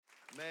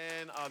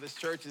Man, this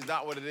church is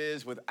not what it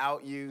is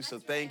without you. So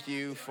thank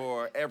you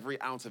for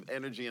every ounce of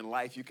energy and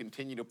life you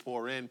continue to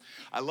pour in.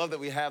 I love that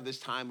we have this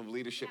time of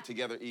leadership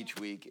together each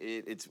week.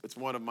 It's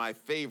one of my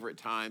favorite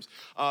times.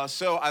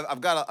 So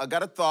I've got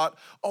a thought.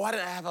 Oh, I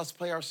didn't have us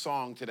play our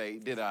song today,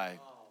 did I?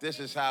 This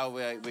is how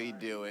we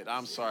do it.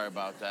 I'm sorry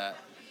about that.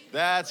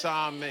 That's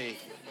on me.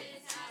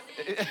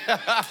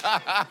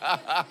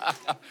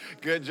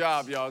 Good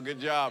job, y'all. Good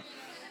job.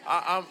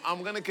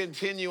 I'm going to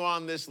continue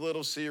on this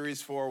little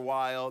series for a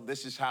while.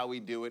 This is how we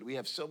do it. We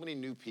have so many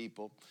new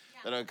people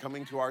that are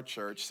coming to our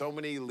church, so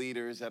many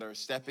leaders that are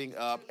stepping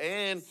up,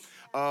 and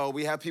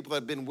we have people that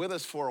have been with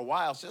us for a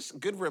while. So just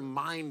good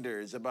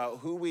reminders about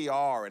who we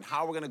are and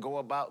how we're going to go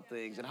about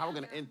things and how we're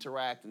going to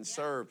interact and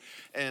serve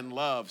and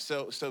love.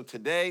 So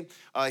today,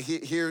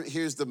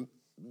 here's the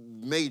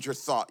major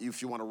thought,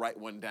 if you want to write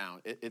one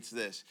down. It's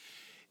this.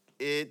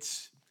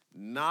 It's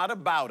not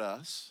about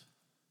us.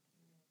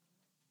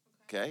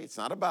 Okay, it's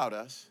not about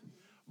us,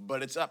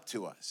 but it's up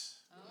to us.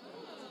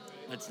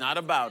 It's not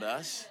about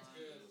us,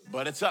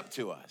 but it's up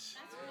to us.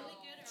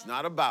 It's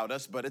not about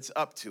us, but it's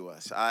up to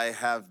us. I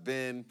have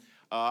been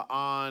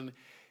on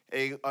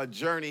a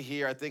journey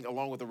here, I think,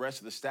 along with the rest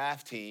of the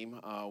staff team.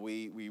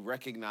 We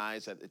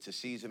recognize that it's a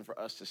season for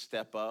us to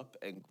step up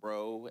and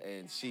grow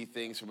and see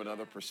things from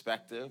another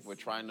perspective. We're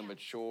trying to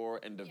mature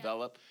and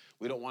develop.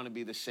 We don't want to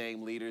be the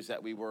same leaders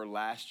that we were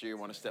last year. We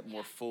want to step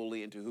more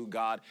fully into who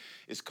God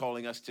is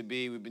calling us to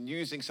be. We've been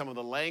using some of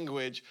the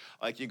language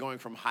like you're going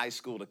from high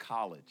school to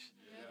college.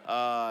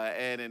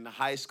 And in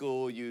high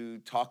school, you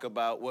talk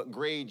about what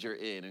grade you're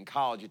in. In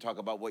college, you talk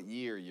about what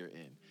year you're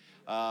in.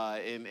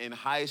 In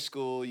high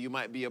school, you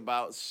might be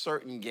about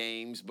certain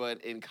games,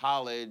 but in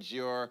college,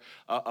 you're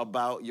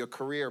about your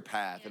career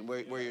path and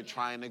where you're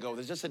trying to go.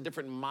 There's just a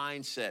different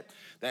mindset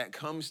that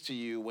comes to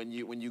you when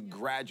you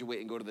graduate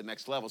and go to the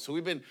next level. So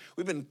we've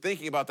been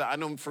thinking about that. I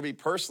know for me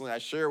personally, I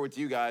share with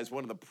you guys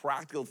one of the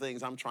practical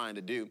things I'm trying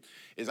to do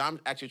is I'm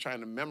actually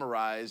trying to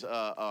memorize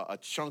a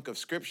chunk of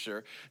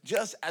scripture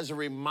just as a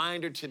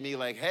reminder to me,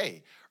 like,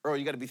 hey, Earl,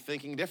 you got to be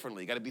thinking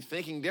differently. You got to be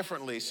thinking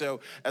differently.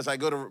 So as I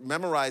go to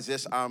memorize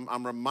this,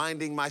 I'm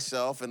reminding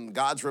myself, and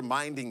God's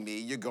reminding me,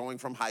 you're going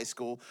from high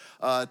school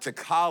to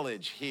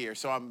college here.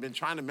 So I've been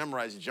trying to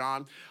memorize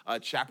John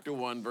chapter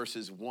 1,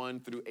 verses 1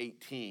 through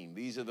 18.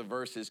 These are the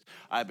verses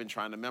I've been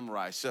trying to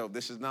memorize. So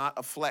this is not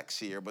a flex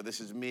here, but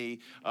this is me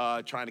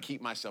trying to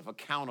keep myself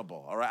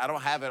accountable. All right, I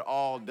don't have it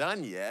all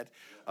done yet,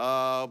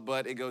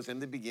 but it goes, in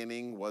the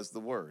beginning was the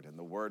Word, and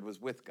the Word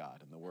was with God,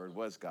 and the Word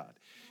was God.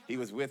 He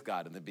was with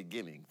God in the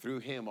beginning. Through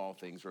him, all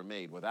things were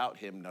made. Without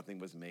him, nothing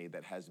was made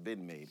that has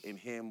been made. In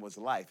him was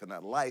life, and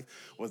that life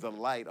was the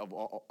light of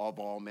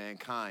all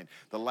mankind.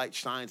 The light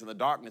shines in the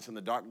darkness, and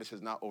the darkness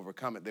has not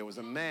overcome it. There was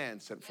a man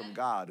sent from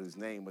God whose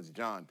name was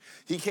John.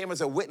 He came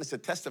as a witness to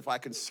testify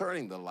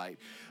concerning the light,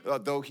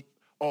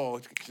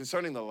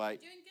 concerning the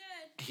light.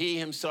 He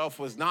himself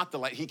was not the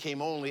light. He came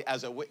only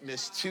as a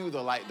witness to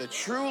the light. The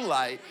true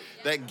light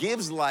that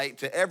gives light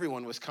to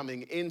everyone was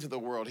coming into the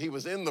world. He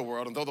was in the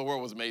world, and though the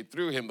world was made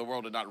through him, the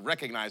world did not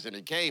recognize him.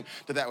 He came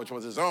to that which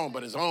was his own,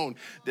 but his own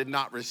did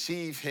not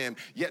receive him.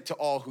 Yet to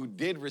all who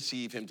did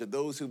receive him, to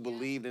those who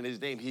believed in his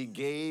name, he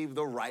gave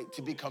the right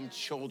to become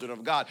children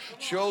of God.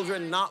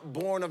 Children not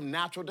born of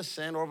natural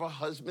descent or of a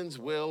husband's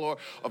will or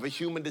of a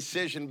human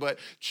decision, but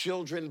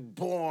children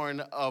born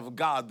of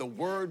God. The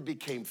Word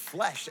became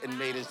flesh and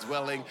made his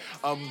dwelling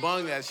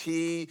among us.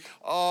 We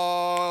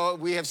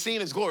have seen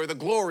his glory, the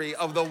glory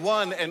of the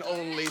one and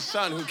only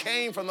Son who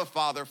came from the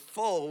Father,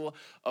 full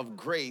of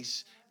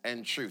grace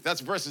and truth.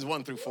 That's verses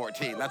 1 through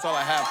 14. That's all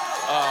I have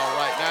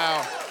right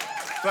now.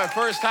 But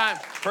first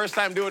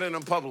time doing it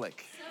in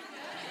public.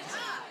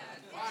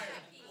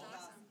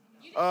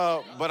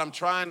 But I'm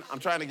trying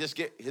to just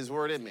get his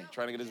word in me,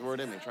 trying to get his word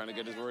in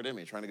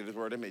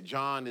me.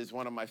 John is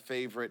one of my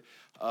favorite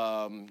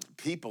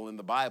people in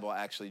the Bible,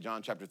 actually.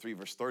 John chapter 3,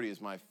 verse 30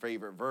 is my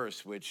favorite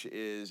verse, which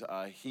is,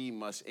 he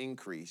must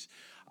increase,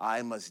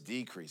 I must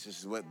decrease. This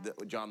is what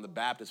John the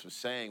Baptist was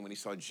saying when he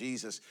saw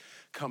Jesus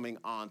coming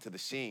onto the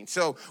scene.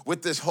 So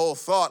with this whole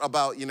thought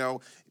about,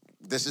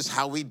 this is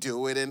how we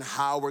do it and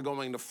how we're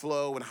going to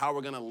flow and how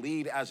we're going to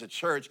lead as a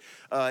church,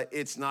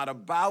 it's not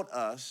about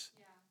us,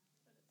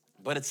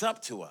 but it's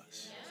up to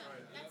us.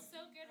 Yeah. That's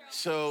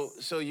so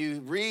good. So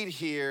you read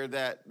here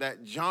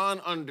that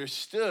John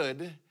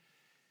understood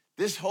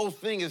this whole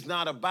thing is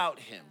not about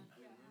him.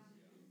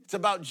 It's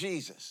about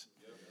Jesus.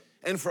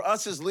 And for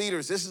us as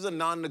leaders, this is a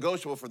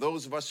non-negotiable for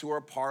those of us who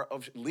are part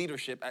of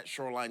leadership at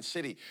Shoreline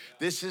City.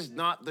 This is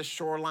not the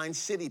Shoreline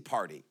City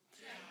party.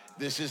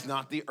 This is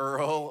not the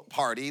Earl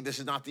party. This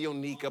is not the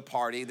Onika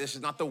party. This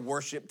is not the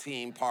worship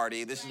team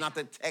party. This is not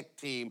the tech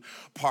team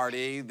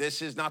party.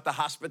 This is not the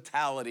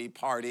hospitality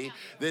party.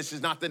 This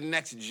is not the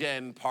next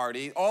gen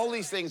party. All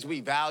these things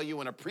we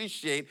value and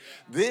appreciate.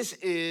 This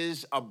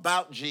is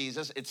about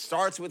Jesus. It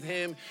starts with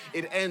him.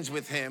 It ends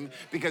with him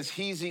because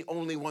he's the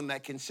only one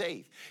that can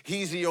save.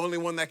 He's the only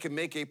one that can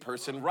make a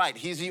person right.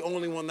 He's the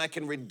only one that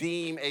can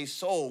redeem a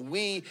soul.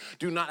 We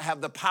do not have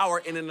the power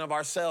in and of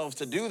ourselves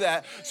to do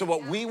that. So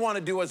what we want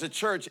to do as as a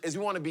church is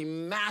we want to be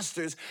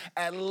masters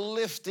at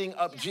lifting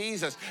up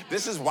Jesus.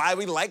 This is why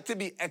we like to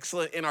be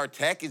excellent in our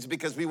tech. It's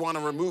because we want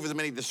to remove as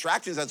many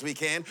distractions as we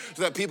can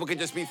so that people can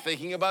just be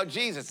thinking about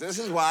Jesus. This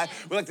is why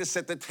we like to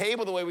set the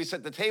table the way we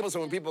set the table, so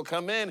when people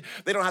come in,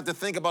 they don't have to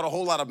think about a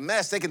whole lot of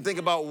mess. They can think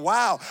about,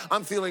 wow,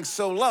 I'm feeling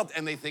so loved,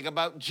 and they think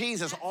about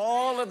Jesus.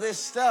 All of this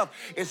stuff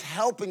is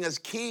helping us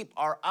keep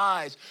our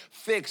eyes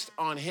fixed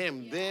on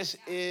him. This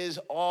is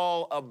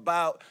all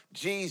about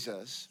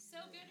Jesus. So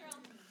good,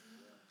 Ron.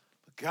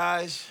 But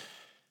guys,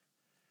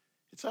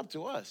 it's up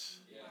to us.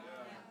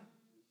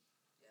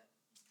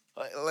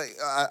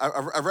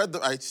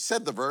 I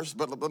said the verse,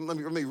 but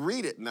let me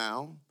read it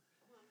now.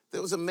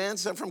 There was a man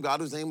sent from God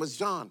whose name was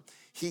John.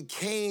 He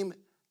came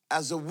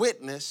as a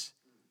witness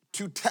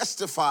to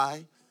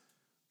testify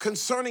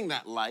concerning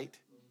that light.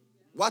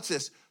 Watch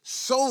this.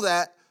 So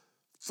that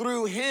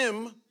through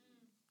him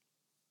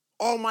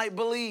all might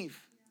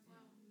believe.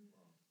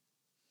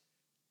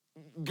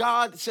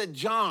 God said,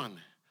 John,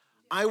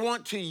 I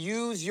want to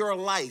use your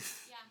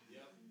life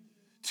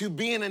to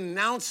be an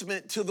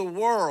announcement to the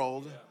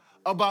world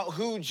about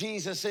who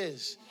Jesus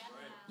is.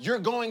 You're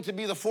going to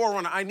be the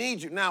forerunner. I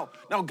need you. Now,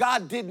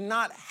 God did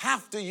not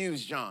have to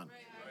use John.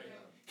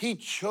 He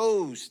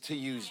chose to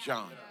use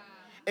John.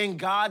 And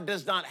God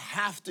does not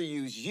have to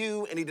use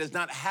you, and he does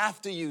not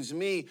have to use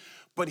me,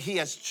 but he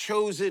has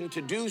chosen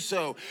to do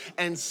so.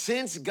 And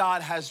since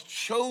God has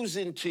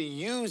chosen to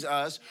use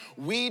us,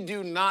 we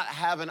do not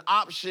have an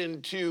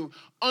option to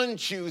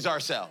unchoose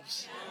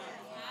ourselves.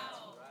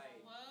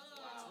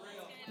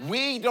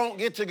 We don't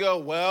get to go,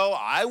 well,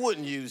 I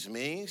wouldn't use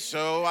me,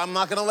 so I'm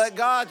not gonna let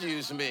God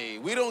use me.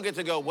 We don't get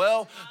to go,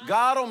 well,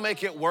 God will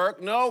make it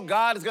work. No,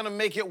 God is gonna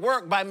make it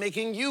work by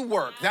making you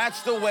work.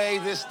 That's the way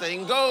this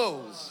thing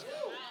goes.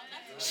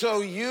 So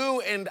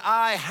you and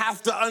I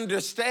have to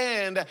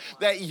understand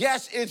that,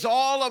 yes, it's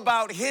all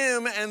about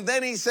him, and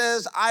then he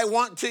says, I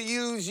want to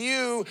use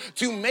you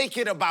to make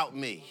it about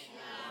me.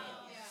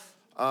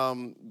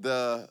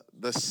 The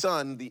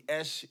sun, the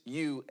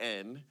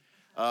S-U-N,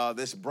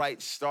 this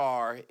bright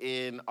star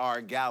in our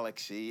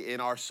galaxy,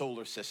 in our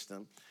solar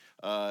system,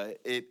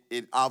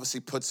 it obviously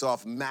puts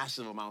off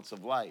massive amounts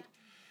of light.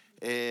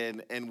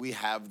 And we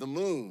have the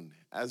moon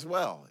as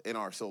well in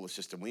our solar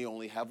system. We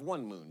only have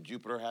one moon.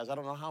 Jupiter has, I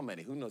don't know how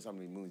many. Who knows how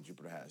many moons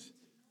Jupiter has?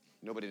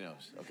 Nobody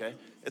knows, okay?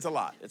 It's a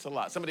lot.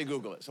 Somebody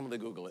Google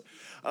it.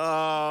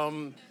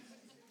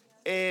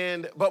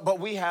 But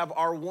we have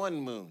our one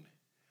moon.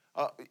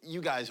 You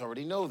guys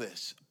already know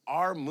this.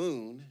 Our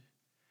moon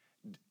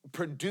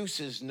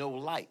produces no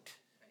light.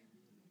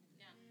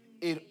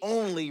 It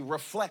only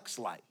reflects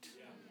light.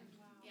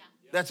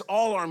 That's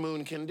all our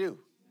moon can do.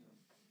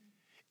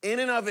 In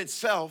and of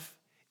itself,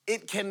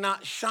 it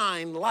cannot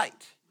shine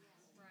light.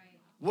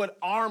 What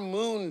our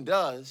moon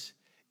does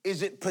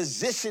is it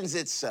positions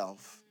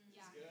itself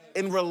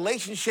in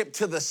relationship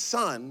to the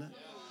sun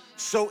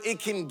so it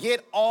can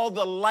get all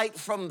the light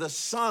from the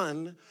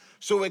sun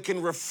so it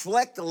can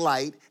reflect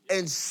light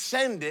and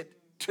send it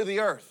to the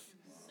earth.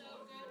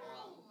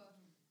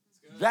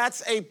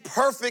 That's a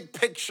perfect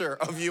picture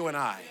of you and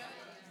I.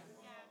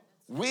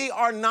 We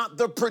are not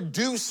the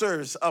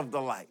producers of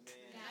the light.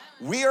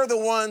 We are the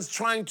ones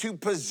trying to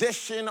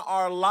position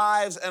our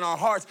lives and our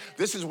hearts.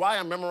 This is why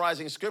I'm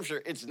memorizing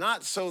scripture. It's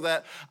not so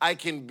that I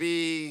can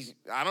be,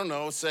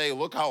 say,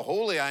 look how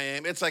holy I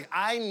am. It's like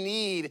I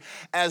need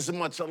as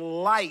much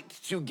light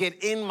to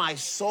get in my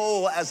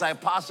soul as I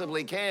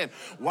possibly can.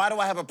 Why do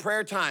I have a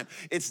prayer time?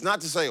 It's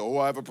not to say,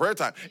 I have a prayer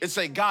time. It's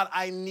say, God,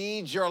 I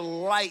need your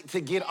light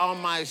to get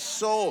on my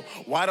soul.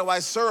 Why do I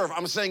serve?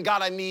 I'm saying,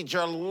 God, I need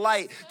your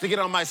light to get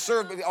on my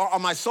soul,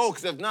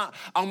 because if not,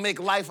 I'll make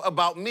life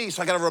about me.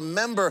 So I got to remember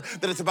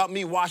that it's about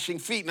me washing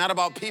feet, not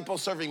about people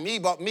serving me,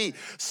 but me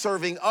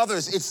serving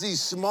others. It's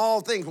these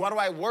small things. Why do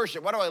I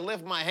worship? Why do I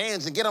lift my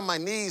hands and get on my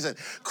knees and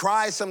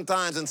cry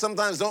sometimes, and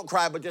sometimes don't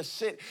cry, but just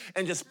sit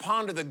and just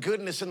ponder the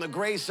goodness and the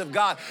grace of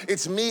God?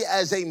 It's me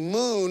as a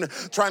moon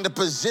trying to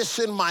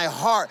position my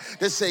heart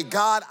to say,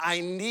 God, I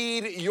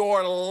need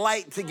your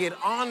light to get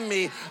on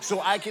me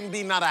so I can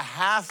be not a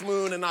half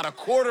moon and not a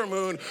quarter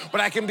moon,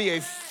 but I can be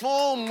a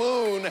full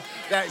moon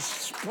that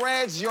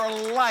spreads your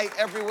light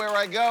everywhere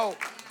I go.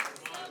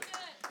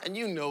 And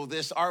you know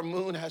this, our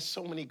moon has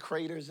so many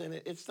craters in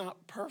it. It's not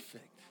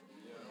perfect.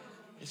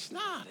 It's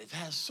not. It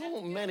has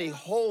so many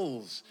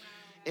holes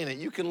in it.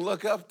 You can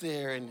look up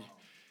there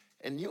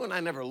and you and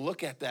I never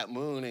look at that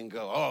moon and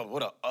go, oh,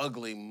 what an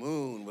ugly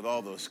moon with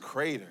all those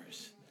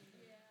craters.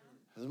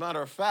 As a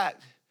matter of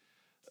fact,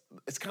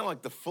 it's kind of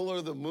like the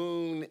fuller the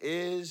moon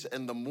is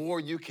and the more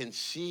you can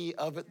see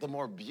of it, the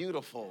more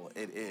beautiful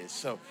it is.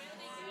 So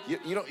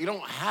you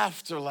don't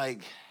have to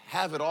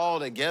have it all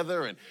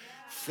together and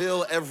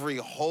fill every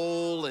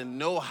hole and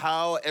know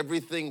how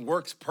everything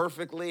works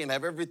perfectly and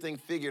have everything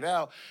figured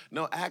out.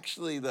 No,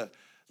 actually, the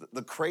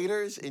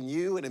craters in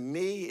you and in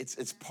me,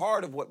 it's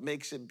part of what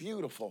makes it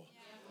beautiful.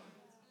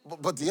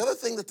 But the other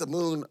thing that the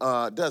moon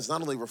does,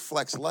 not only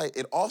reflects light,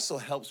 it also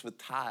helps with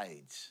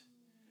tides.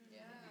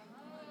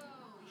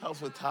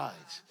 Helps with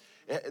tides.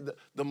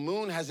 The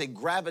moon has a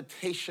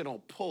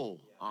gravitational pull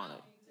on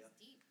it.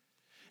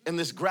 And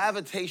this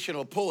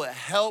gravitational pull, it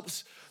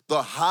helps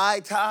the high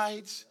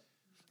tides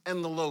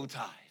and the low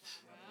tides.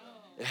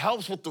 It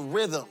helps with the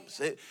rhythms.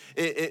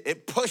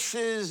 It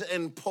pushes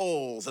and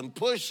pulls and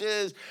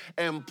pushes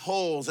and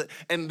pulls.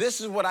 And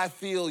this is what I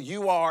feel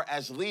you are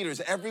as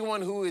leaders.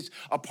 Everyone who is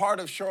a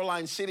part of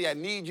Shoreline City, I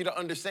need you to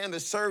understand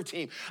this. Serve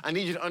team, I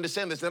need you to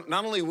understand this. That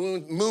not only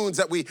moons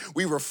that we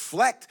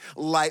reflect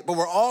light, but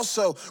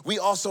we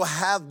also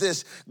have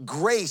this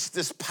grace,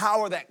 this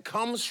power that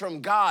comes from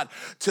God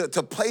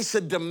to place a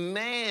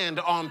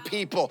demand on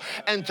people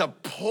and to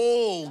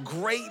pull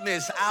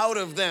greatness out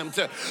of them,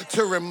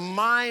 to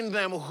remind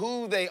them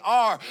who they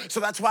are. So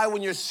that's why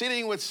when you're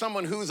sitting with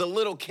someone who's a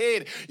little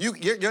kid,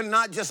 you're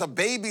not just a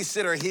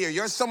babysitter here.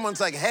 You're someone's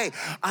like, hey,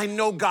 I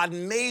know God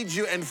made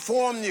you and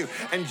formed you.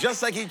 And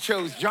just like he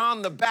chose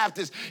John the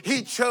Baptist,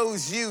 he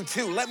chose you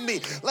too. Let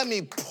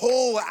me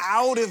pull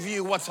out of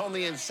you what's on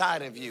the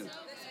inside of you.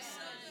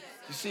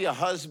 You see a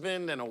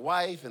husband and a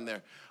wife and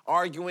they're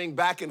arguing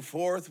back and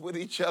forth with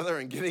each other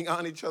and getting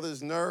on each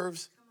other's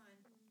nerves.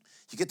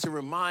 You get to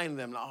remind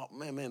them, oh,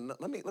 man,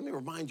 let me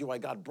remind you why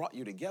God brought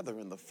you together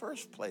in the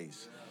first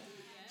place.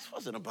 This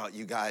wasn't about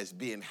you guys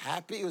being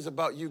happy. It was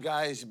about you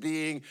guys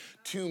being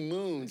two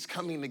moons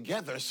coming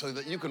together so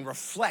that you can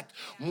reflect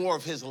more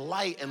of his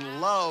light and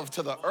love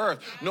to the earth.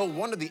 No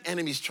wonder the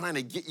enemy's trying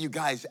to get you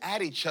guys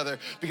at each other,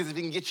 because if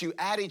he can get you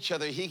at each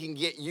other, he can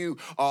get you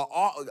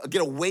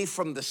get away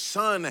from the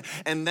sun.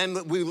 And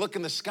then we look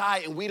in the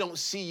sky and we don't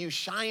see you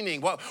shining.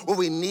 What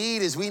we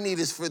need is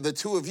for the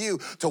two of you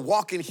to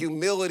walk in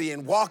humility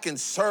and walk in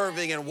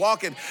serving and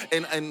walk in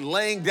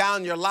laying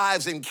down your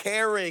lives and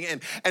caring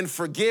and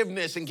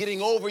forgiveness and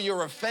getting over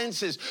your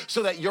offenses,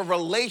 so that your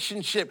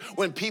relationship,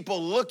 when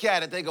people look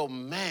at it, they go,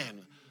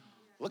 man,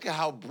 look at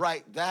how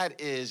bright that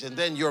is. And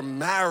then your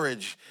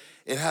marriage,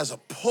 it has a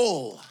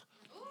pull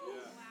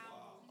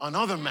on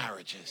other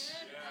marriages.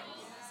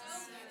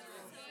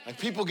 Like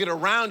people get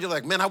around you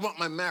like, man, I want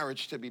my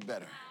marriage to be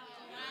better.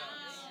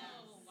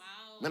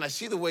 Man, I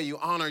see the way you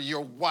honor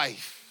your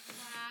wife.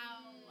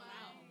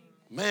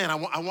 Man, I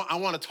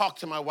want to talk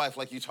to my wife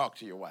like you talk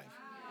to your wife.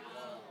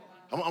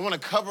 I want to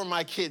cover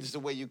my kids the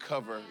way you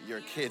cover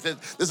your kids.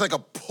 There's like a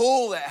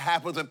pull that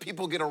happens when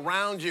people get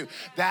around you.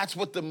 That's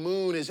what the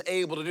moon is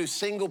able to do.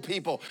 Single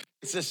people,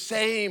 it's the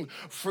same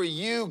for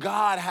you.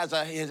 God has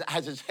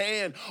his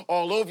hand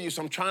all over you.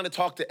 So I'm trying to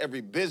talk to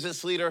every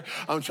business leader.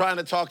 I'm trying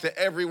to talk to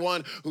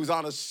everyone who's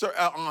on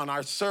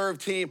our serve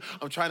team.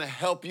 I'm trying to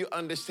help you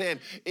understand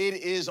it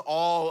is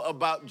all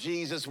about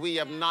Jesus. We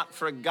have not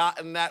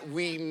forgotten that.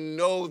 We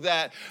know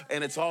that.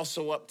 And it's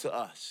also up to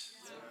us.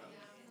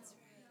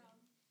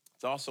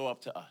 It's also up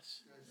to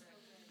us.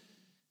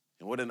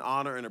 And what an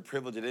honor and a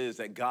privilege it is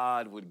that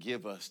God would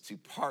give us to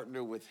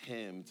partner with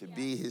him, to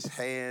be his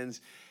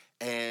hands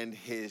and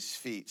his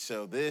feet.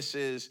 So this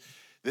is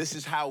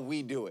how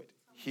we do it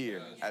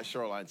here at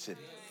Shoreline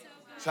City.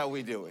 It's how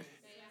we do it.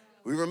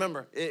 We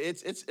remember,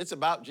 it's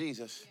about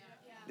Jesus.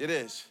 It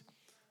is.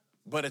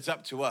 But it's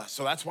up to us.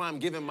 So that's why I'm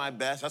giving my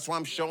best. That's why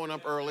I'm showing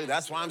up early.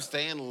 That's why I'm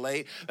staying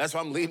late. That's why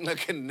I'm leading a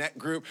connect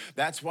group.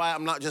 That's why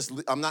I'm not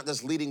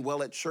just leading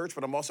well at church,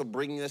 but I'm also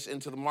bringing this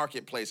into the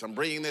marketplace. I'm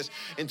bringing this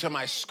into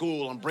my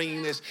school. I'm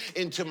bringing this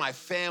into my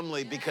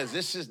family, because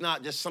this is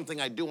not just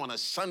something I do on a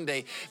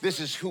Sunday.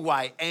 This is who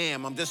I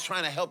am. I'm just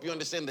trying to help you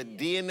understand the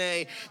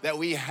DNA that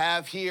we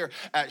have here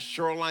at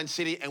Shoreline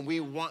City, and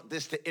we want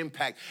this to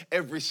impact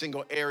every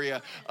single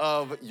area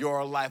of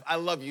your life. I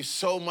love you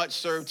so much,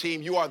 Serve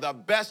Team. You are the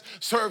best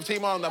serve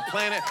team on the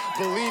planet.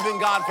 Believe in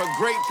God for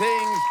great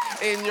things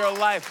in your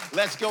life.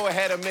 Let's go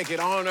ahead and make it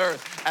on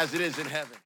earth as it is in heaven.